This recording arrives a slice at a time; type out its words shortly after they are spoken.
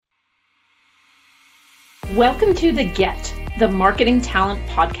Welcome to the Marketing Talent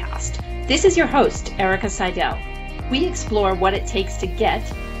Podcast. This is your host, Erica Seidel. We explore what it takes to get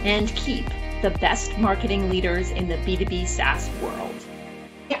and keep the best marketing leaders in the B2B SaaS world.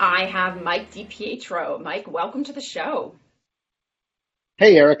 I have Mike DiPietro. Mike, welcome to the show.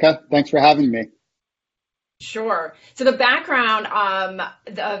 Hey, Erica. Thanks for having me. Sure. So the background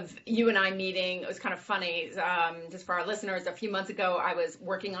of you and I meeting, it was kind of funny. Just for our listeners, a few months ago, I was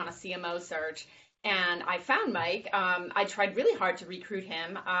working on a CMO search and I found Mike. I tried really hard to recruit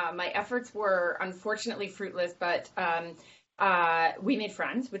him. My efforts were unfortunately fruitless, but we made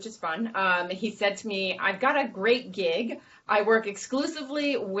friends, which is fun. He said to me, I've got a great gig. I work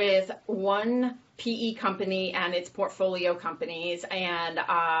exclusively with one PE company and its portfolio companies, and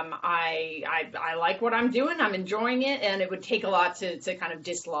I like what I'm doing. I'm enjoying it, and it would take a lot to kind of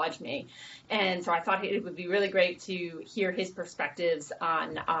dislodge me. And so I thought it would be really great to hear his perspectives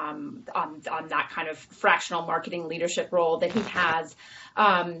on that kind of fractional marketing leadership role that he has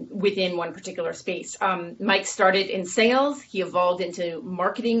within one particular space. Mike started in sales. He evolved into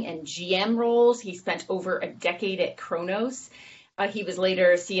marketing and GM roles. He spent over a decade at Kronos. He was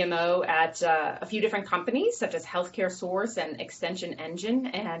later CMO at a few different companies, such as Healthcare Source and Extension Engine,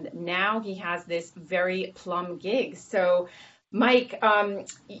 and now he has this very plum gig. So, Mike, as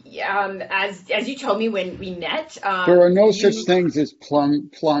you told me when we met, there are no such things as plum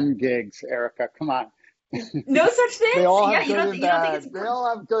gigs, Erica. Come on. No such things. They all have good and bad. They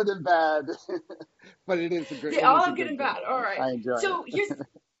all have good and bad, but it is a good. They all have good and bad. All right. I enjoy it.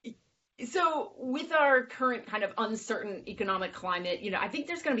 So with our current kind of uncertain economic climate, I think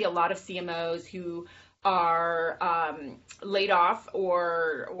there's going to be a lot of CMOs who are laid off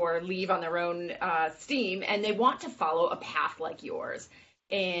or leave on their own steam, and they want to follow a path like yours.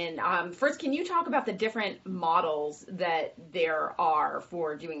 And first, can you talk about the different models that there are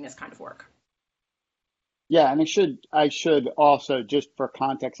for doing this kind of work? Yeah, and I should also, just for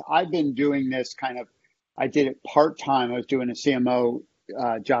context, I've been doing this I did it part-time. I was doing a CMO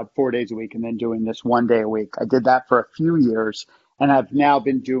job 4 days a week and then doing this 1 day a week. I did that for a few years, and I've now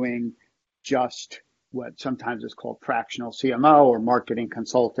been doing just what sometimes is called fractional CMO or marketing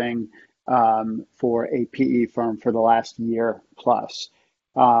consulting for a PE firm for the last year plus.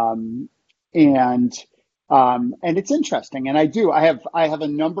 And it's interesting. And I have a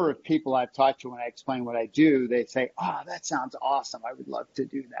number of people I've talked to when I explain what I do. They say, "Oh, that sounds awesome. I would love to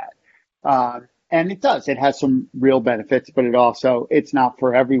do that." And it does. It has some real benefits, but it's not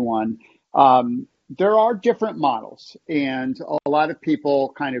for everyone. There are different models, and a lot of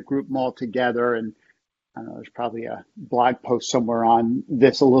people kind of group them all together. And I don't know, there's probably a blog post somewhere on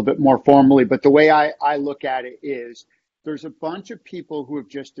this a little bit more formally, but the way I look at it is there's a bunch of people who have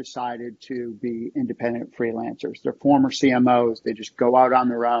just decided to be independent freelancers. They're former CMOs. They just go out on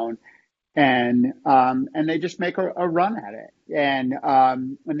their own. And they just make a run at it.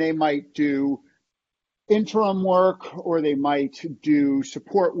 And they might do interim work, or they might do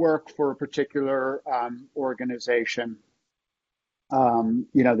support work for a particular organization.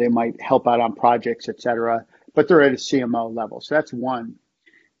 They might help out on projects, et cetera, but they're at a CMO level. So that's one.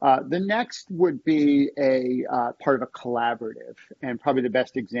 The next would be a part of a collaborative. And probably the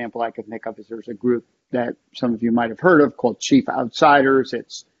best example I could think of is there's a group that some of you might have heard of called Chief Outsiders.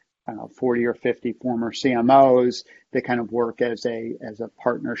 It's 40 or 50 former CMOs. They kind of work as a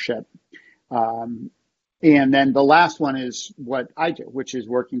partnership. And then the last one is what I do, which is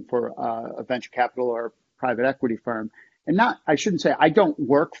working for a venture capital or private equity firm. And I shouldn't say I don't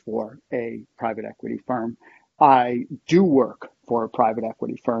work for a private equity firm. I do work for a private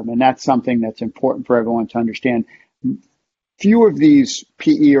equity firm. And that's something that's important for everyone to understand. Few of these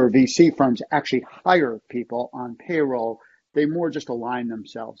PE or VC firms actually hire people on payroll. They more just align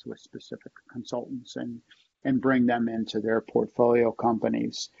themselves with specific consultants and bring them into their portfolio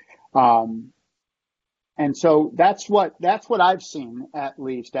companies. And so that's what I've seen, at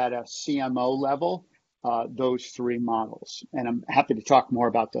least at a CMO level, those three models. And I'm happy to talk more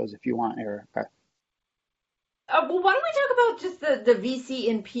about those if you want, Erica. Well, why don't we talk about just the VC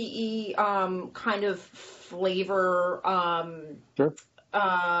and PE kind of flavor, Sure.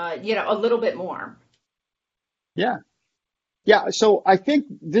 A little bit more. Yeah, so I think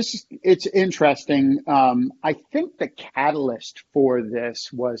it's interesting. I think the catalyst for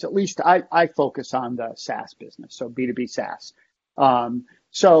this was, at least I focus on the SaaS business, so B2B SaaS.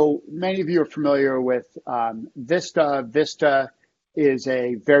 So many of you are familiar with Vista. Vista is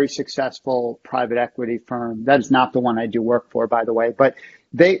a very successful private equity firm. That is not the one I do work for, by the way, but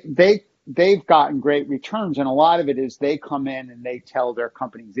they've gotten great returns, and a lot of it is they come in and they tell their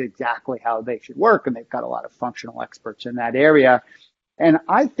companies exactly how they should work, and they've got a lot of functional experts in that area. And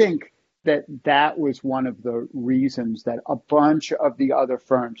I think that was one of the reasons that a bunch of the other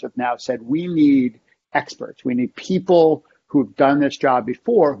firms have now said, we need experts. We need people who've done this job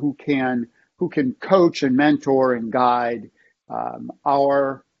before, who can coach and mentor and guide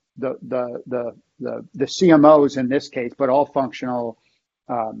our the CMOs in this case, but all functional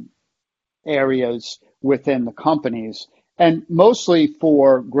areas within the companies, and mostly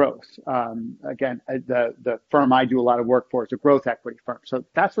for growth. Again, the firm I do a lot of work for is a growth equity firm. So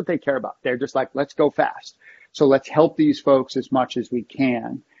that's what they care about. They're just like, let's go fast. So let's help these folks as much as we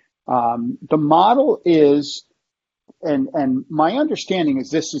can. The model is, and my understanding is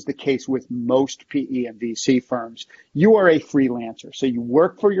this is the case with most PE and VC firms. You are a freelancer. So you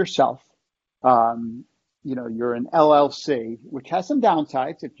work for yourself. You're an LLC, which has some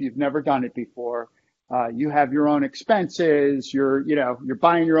downsides if you've never done it before. You have your own expenses. You're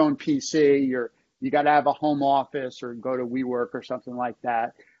buying your own PC. You got to have a home office or go to WeWork or something like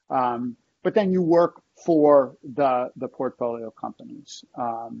that. But then you work for the portfolio companies.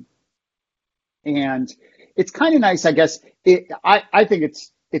 And it's kind of nice, I guess. I think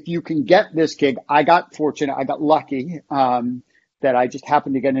it's, if you can get this gig, I got fortunate, I got lucky that I just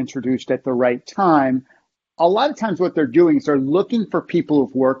happened to get introduced at the right time. A lot of times what they're doing is they're looking for people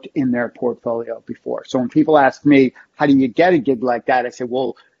who've worked in their portfolio before. So when people ask me, how do you get a gig like that? I say,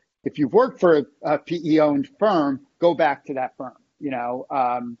 well, if you've worked for a PE-owned firm, go back to that firm,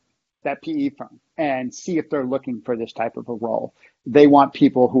 that PE firm, and see if they're looking for this type of a role. They want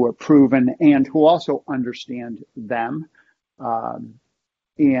people who are proven and who also understand them. And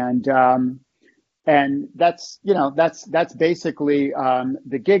that's basically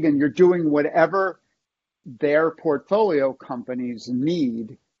the gig, and you're doing whatever their portfolio companies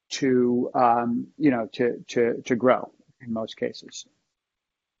need to grow in most cases.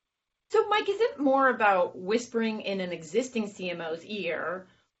 So, Mike, is it more about whispering in an existing CMO's ear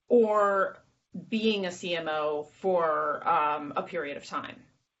or being a CMO for a period of time?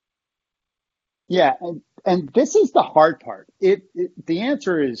 Yeah, and this is the hard part. The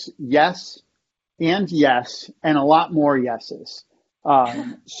answer is yes, and a lot more yeses.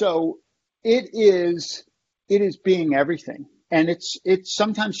 So it is being everything, and it's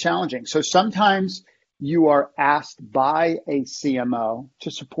sometimes challenging. So sometimes you are asked by a CMO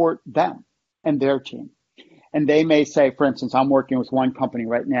to support them and their team. And they may say, for instance, I'm working with one company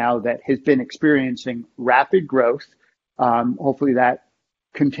right now that has been experiencing rapid growth. Hopefully that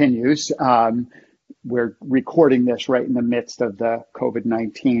continues. We're recording this right in the midst of the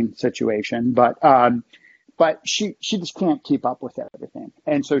COVID-19 situation, but she just can't keep up with everything.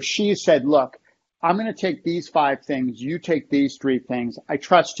 And so she said, look, I'm going to take these 5 things. You take these 3 things. I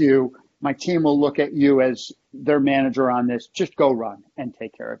trust you. My team will look at you as their manager on this. Just go run and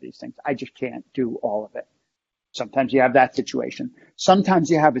take care of these things. I just can't do all of it. Sometimes you have that situation. Sometimes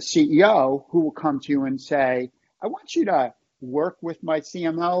you have a CEO who will come to you and say, I want you to work with my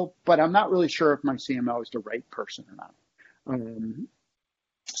CMO, but I'm not really sure if my CMO is the right person or not.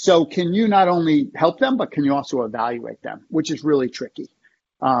 So can you not only help them, but can you also evaluate them, which is really tricky.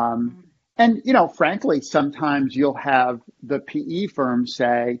 And, frankly, sometimes you'll have the PE firm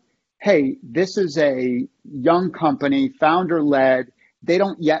say, hey, this is a young company, founder-led. They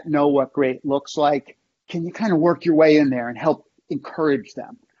don't yet know what great looks like. Can you kind of work your way in there and help encourage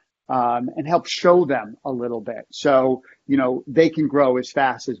them and help show them a little bit so, they can grow as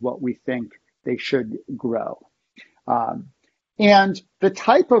fast as what we think they should grow. And the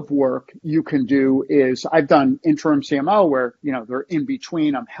type of work you can do is, I've done interim CMO where, they're in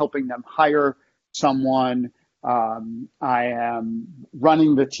between. I'm helping them hire someone. I am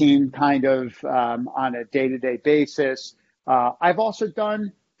running the team kind of on a day-to-day basis. I've also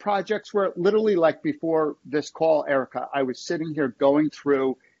done projects where literally, like before this call, Erica, I was sitting here going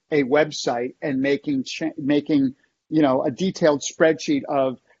through a website and making a detailed spreadsheet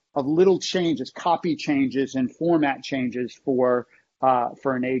of little changes, copy changes and format changes for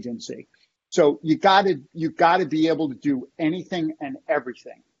an agency. So you got to be able to do anything and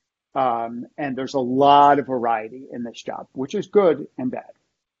everything. And there's a lot of variety in this job, which is good and bad.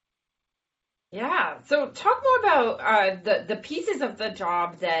 Yeah. So talk more about the pieces of the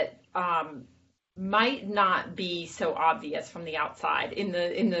job that might not be so obvious from the outside in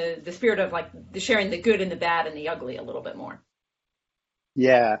the spirit of like sharing the good and the bad and the ugly a little bit more.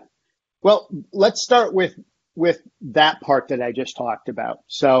 Yeah. Well, let's start with that part that I just talked about.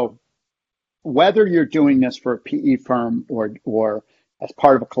 So whether you're doing this for a PE firm or as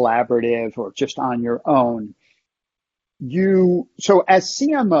part of a collaborative or just on your own, So as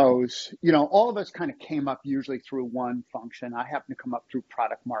CMOs, all of us kind of came up usually through one function. I happen to come up through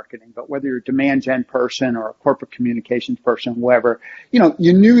product marketing, but whether you're a demand gen person or a corporate communications person, whoever,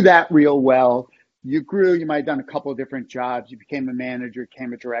 you knew that real well. You grew, you might have done a couple of different jobs. You became a manager,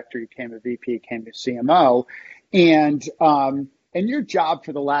 became a director, you became a VP, became a CMO. And your job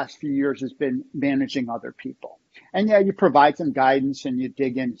for the last few years has been managing other people. And yeah, you provide some guidance and you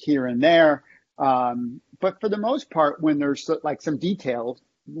dig in here and there. But for the most part, when there's like some detailed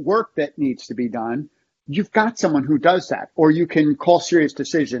work that needs to be done, you've got someone who does that, or you can call Serious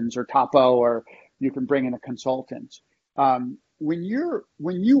Decisions or Topo, or you can bring in a consultant. When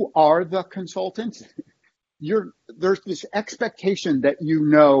you are the consultant, there's this expectation that you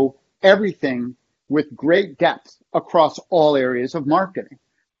know everything with great depth across all areas of marketing.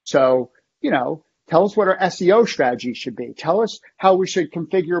 So, tell us what our SEO strategy should be. Tell us how we should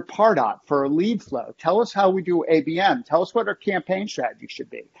configure Pardot for a lead flow. Tell us how we do ABM. Tell us what our campaign strategy should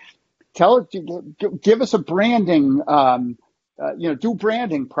be. Give us a branding, do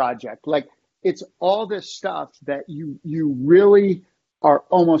branding project. Like, it's all this stuff that you really are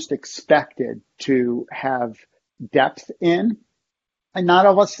almost expected to have depth in. And not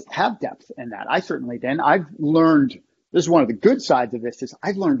all of us have depth in that. I certainly didn't. I've learned, this is one of the good sides of this, is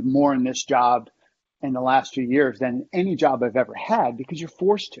I've learned more in this job in the last 2 years than any job I've ever had, because you're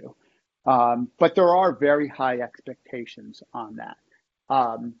forced to. But there are very high expectations on that.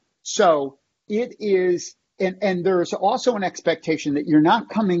 So it is, and there's also an expectation that you're not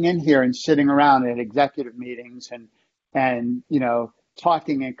coming in here and sitting around at executive meetings and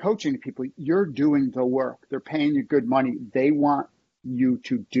talking and coaching to people. You're doing the work. They're paying you good money. They want you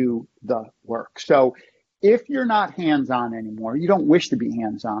to do the work. So if you're not hands-on anymore, you don't wish to be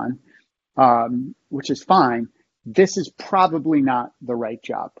hands-on, which is fine, this is probably not the right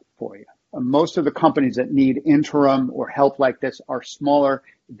job for you. Most of the companies that need interim or help like this are smaller.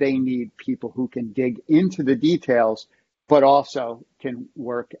 They need people who can dig into the details, but also can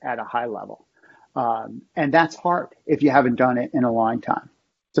work at a high level. And that's hard if you haven't done it in a long time.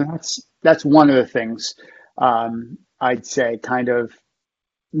 So that's one of the things I'd say kind of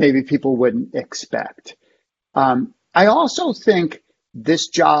maybe people wouldn't expect. I also think this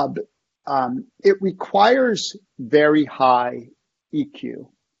job, it requires very high EQ.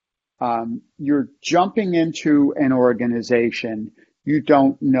 You're jumping into an organization. You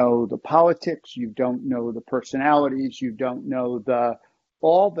don't know the politics. You don't know the personalities. You don't know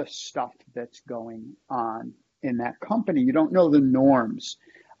all the stuff that's going on in that company. You don't know the norms.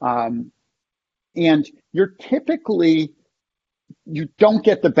 And you don't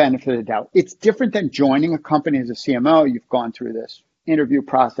get the benefit of the doubt. It's different than joining a company as a CMO. You've gone through this interview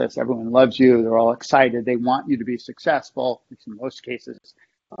process. Everyone loves you. They're all excited. They want you to be successful, at least in most cases.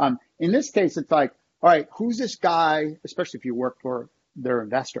 In this case, it's like, all right, who's this guy, especially if you work for their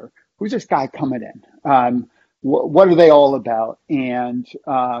investor, who's this guy coming in? What are they all about? And,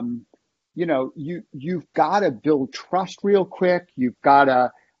 you've got to build trust real quick. You've got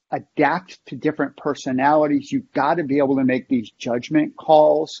to adapt to different personalities. You've got to be able to make these judgment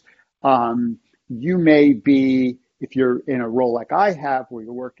calls. You may be, if you're in a role like I have, where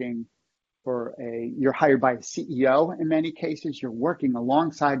you're working you're hired by a CEO in many cases, you're working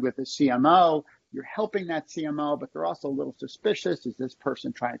alongside with a CMO, you're helping that CMO, but they're also a little suspicious. Is this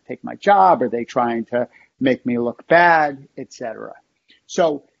person trying to take my job? Are they trying to make me look bad, et cetera?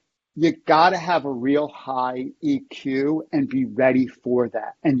 So you got to have a real high EQ and be ready for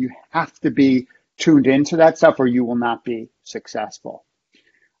that. And you have to be tuned into that stuff or you will not be successful.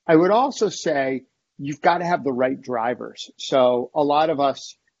 I would also say you've got to have the right drivers. So a lot of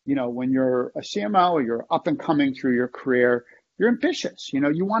us, when you're a CMO or you're up and coming through your career, you're ambitious.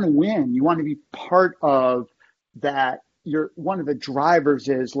 You want to win. You want to be part of that. One of the drivers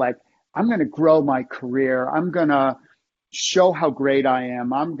is like, I'm going to grow my career. I'm going to show how great I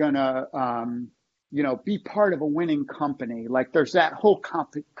am. I'm going to, be part of a winning company. Like, there's that whole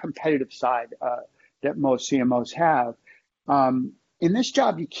competitive side that most CMOs have. In this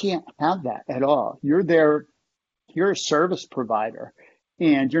job, you can't have that at all. You're a service provider.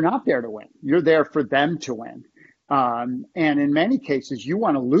 And you're not there to win. You're there for them to win. And in many cases, you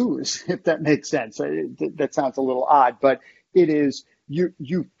want to lose, if that makes sense. That sounds a little odd, but it is,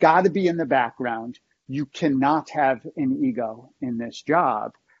 you've got to be in the background. You cannot have an ego in this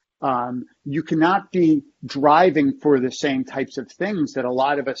job. You cannot be driving for the same types of things that a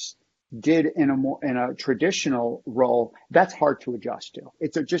lot of us did in a traditional role. That's hard to adjust to.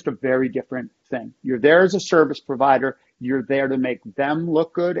 It's just a very different thing. You're there as a service provider. You're there to make them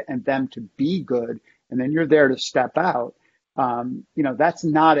look good and them to be good. And then you're there to step out. That's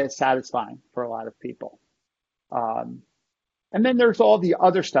not as satisfying for a lot of people. And then there's all the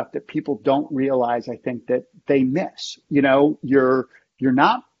other stuff that people don't realize, I think, that they miss. You know, you're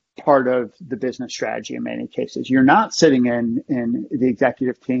not part of the business strategy in many cases. You're not sitting in the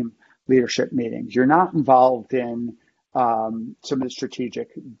executive team leadership meetings. You're not involved in some of the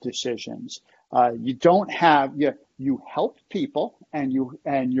strategic decisions. You don't have you help people and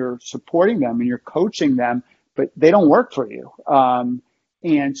you're supporting them and you're coaching them, but they don't work for you.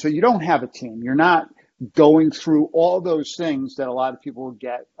 And so you don't have a team. You're not going through all those things that a lot of people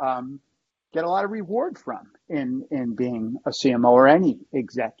get a lot of reward from in being a CMO or any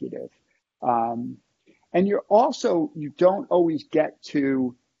executive. And you don't always get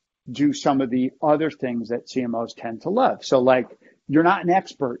to do some of the other things that CMOs tend to love. So like you're not an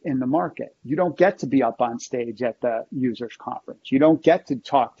expert in the market. You don't get to be up on stage at the users conference. You don't get to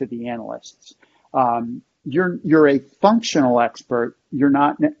talk to the analysts. You're a functional expert. You're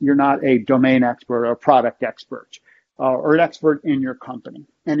not a domain expert or a product expert or an expert in your company.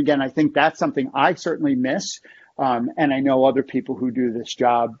 And again, I think that's something I certainly miss. And I know other people who do this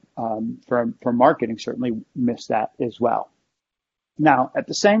job for marketing certainly miss that as well. Now, at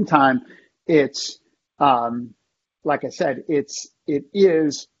the same time, it's like I said, it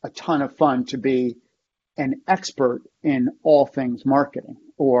is a ton of fun to be an expert in all things marketing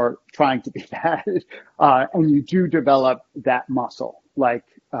or trying to be that. And you do develop that muscle, like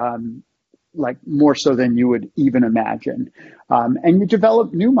more so than you would even imagine. And you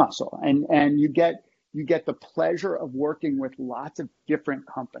develop new muscle and you get the pleasure of working with lots of different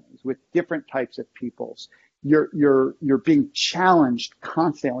companies, with different types of peoples. You're being challenged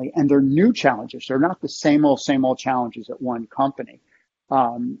constantly, and they're new challenges. They're not the same old challenges at one company.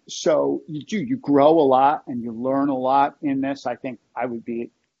 So you grow a lot and you learn a lot in this. I think I would be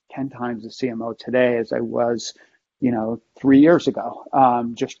 10 times the CMO today as I was, 3 years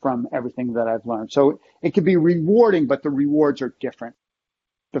ago, just from everything that I've learned. So it can be rewarding, but the rewards are different.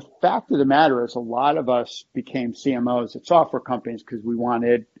 The fact of the matter is a lot of us became CMOs at software companies because we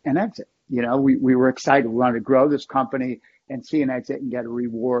wanted an exit. We were excited. We wanted to grow this company and see an exit and get a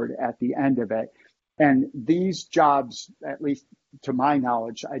reward at the end of it. And these jobs, at least to my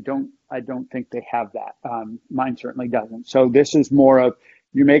knowledge, I don't think they have that. Mine certainly doesn't. So this is more of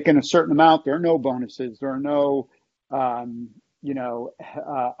you're making a certain amount. There are no bonuses. There are no,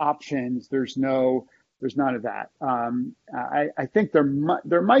 options. There's none of that. I think there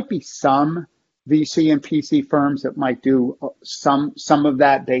might be some VC and PC firms that might do some of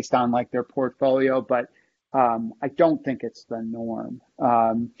that based on like their portfolio, but I don't think it's the norm.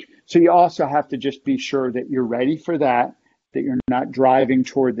 So you also have to just be sure that you're ready for that you're not driving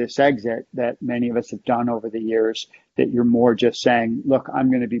toward this exit that many of us have done over the years, that you're more just saying, look, I'm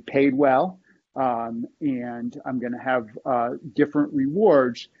going to be paid well, and I'm going to have different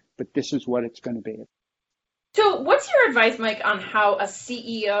rewards, but this is what it's going to be. So what's your advice, Mike, on how a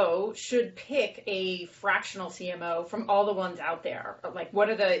CEO should pick a fractional CMO from all the ones out there? Like, what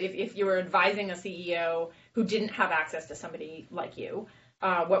are if you were advising a CEO who didn't have access to somebody like you,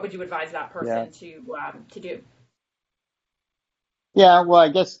 what would you advise that person to do? Yeah, well, I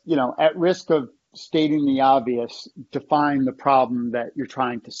guess, at risk of stating the obvious, define the problem that you're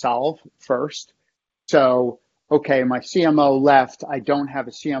trying to solve first. So, okay, my CMO left. I don't have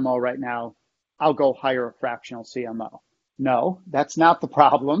a CMO right now. I'll go hire a fractional CMO. No, that's not the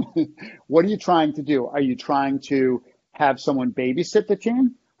problem. What are you trying to do? Are you trying to have someone babysit the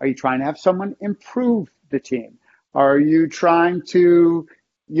team? Are you trying to have someone improve the team? Are you trying to,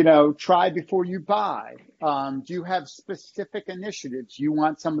 try before you buy? Do you have specific initiatives you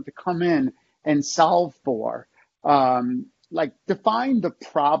want someone to come in and solve for? Define the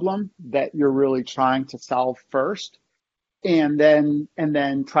problem that you're really trying to solve first. And then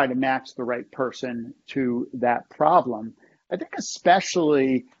try to match the right person to that problem. I think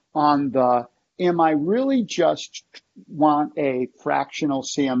especially on am I really just want a fractional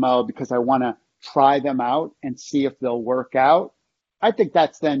CMO because I want to try them out and see if they'll work out? I think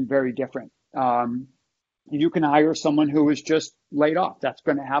that's then very different. You can hire someone who is just laid off. That's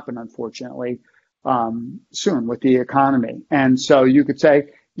going to happen, unfortunately, soon with the economy. And so you could say,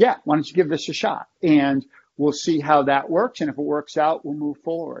 yeah, why don't you give this a shot? And we'll see how that works. And if it works out, we'll move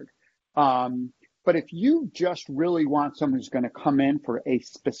forward. But if you just really want someone who's going to come in for a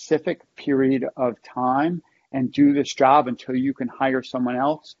specific period of time and do this job until you can hire someone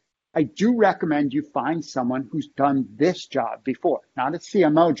else, I do recommend you find someone who's done this job before, not a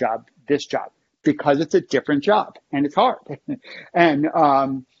CMO job, this job, because it's a different job and it's hard. And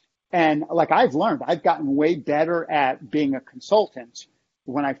like I've learned, I've gotten way better at being a consultant.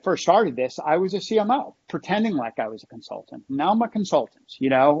 When I first started this, I was a CMO, pretending like I was a consultant. Now I'm a consultant,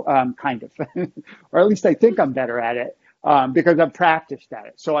 kind of, or at least I think I'm better at it. because I've practiced at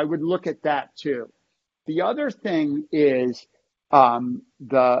it. So I would look at that too. The other thing is and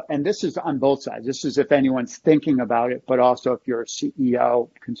this is on both sides. This is if anyone's thinking about it, but also if you're a CEO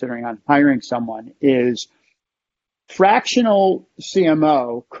considering on hiring someone, is fractional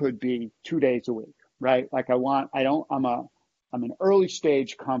CMO could be 2 days a week, right? Like I'm an early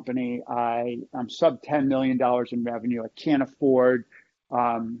stage company. I'm sub $10 million in revenue. I can't afford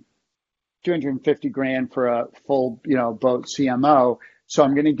 250 grand for a full, boat CMO. So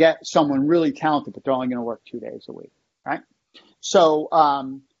I'm going to get someone really talented, but they're only going to work 2 days a week, right? So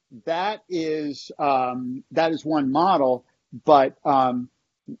that is one model. But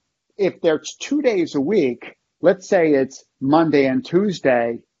if there's 2 days a week, let's say it's Monday and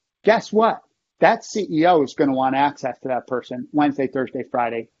Tuesday, guess what? That CEO is going to want access to that person Wednesday, Thursday,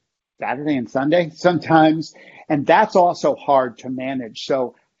 Friday, Saturday, and Sunday sometimes. And that's also hard to manage.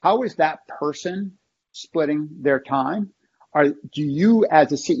 So how is that person splitting their time? Do you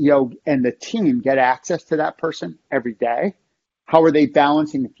as a CEO and the team get access to that person every day? How are they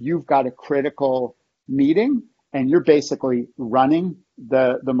balancing if you've got a critical meeting and you're basically running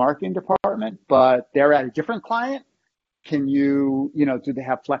the marketing department, but they're at a different client? Can do they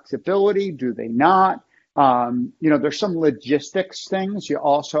have flexibility? Do they not? There's some logistics things you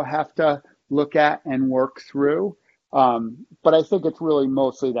also have to look at and work through. But I think it's really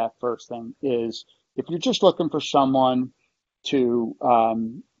mostly that first thing is if you're just looking for someone to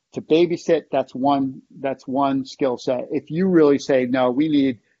babysit, that's one skill set. If you really say, no, we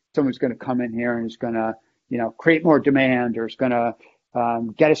need someone who's going to come in here and is going to, create more demand or is going to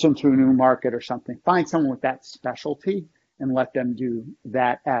get us into a new market or something, find someone with that specialty and let them do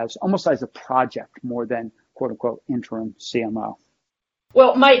that as almost as a project more than quote unquote interim CMO.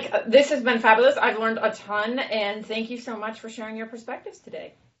 Well, Mike, this has been fabulous. I've learned a ton, and thank you so much for sharing your perspectives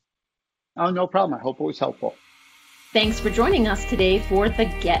today. Oh, no problem. I hope it was helpful. Thanks for joining us today for The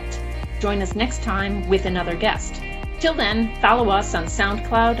Get. Join us next time with another guest. Till then, follow us on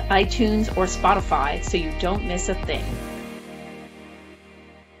SoundCloud, iTunes, or Spotify so you don't miss a thing.